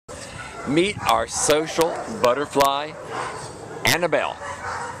Meet our social butterfly, Annabelle.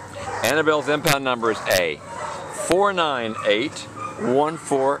 Annabelle's impound number is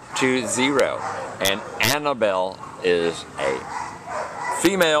A4981420, and Annabelle is a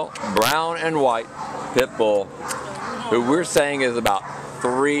female brown and white pit bull who we're saying is about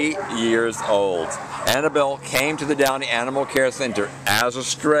 3 years old. Annabelle came to the Downey Animal Care Center as a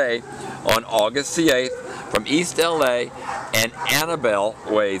stray on August the 8th from East LA, and Annabelle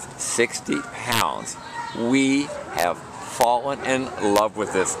weighs 60 pounds. We have fallen in love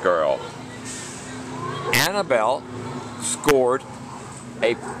with this girl. Annabelle scored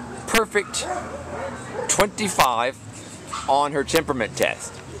a perfect 25 on her temperament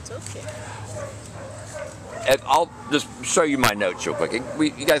test. It's okay. And I'll just show you my notes real quick.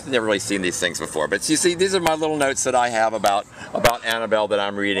 You guys have never really seen these things before, but you see, these are my little notes that I have about Annabelle that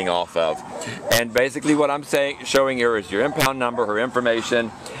I'm reading off of. And basically what I'm showing here is your impound number, her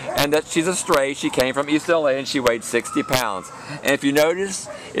information, and that she's a stray. She came from East LA and she weighed 60 pounds. And if you notice,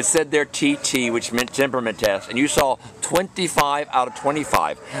 it said there TT, which meant temperament test, and you saw 25 out of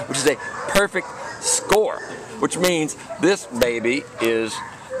 25, which is a perfect score, which means this baby is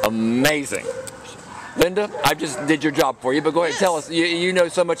amazing. Linda, I just did your job for you, but go ahead and tell us. You know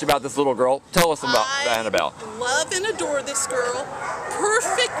so much about this little girl. Tell us about Annabelle. I love and adore this girl.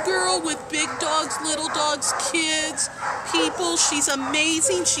 Perfect girl with big dogs, little dogs, kids, people. She's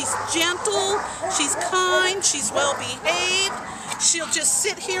amazing. She's gentle. She's kind. She's well behaved. She'll just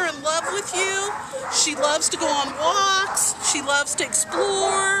sit here and love with you. She loves to go on walks. She loves to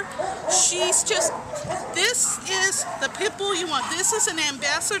explore. She's just, this is the pit bull you want. This is an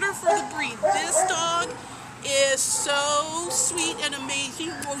ambassador for the breed. This dog is so sweet and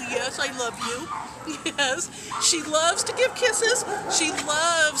amazing. Oh yes, I love you. Yes. She loves to give kisses. She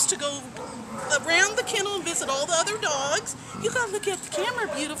loves to go around the kennel and visit all the other dogs. You gotta look at the camera,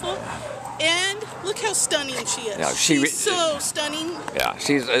 beautiful. And look how stunning she is. Yeah, she's so stunning. Yeah,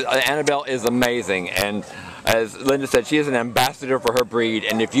 Annabelle is amazing, and as Linda said, she is an ambassador for her breed.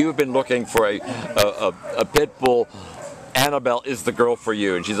 And if you've been looking for a pit bull, Annabelle is the girl for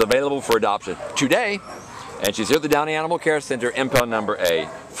you, and she's available for adoption today. And she's here at the Downey Animal Care Center, impound number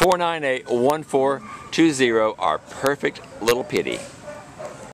A4981420, our perfect little pitty.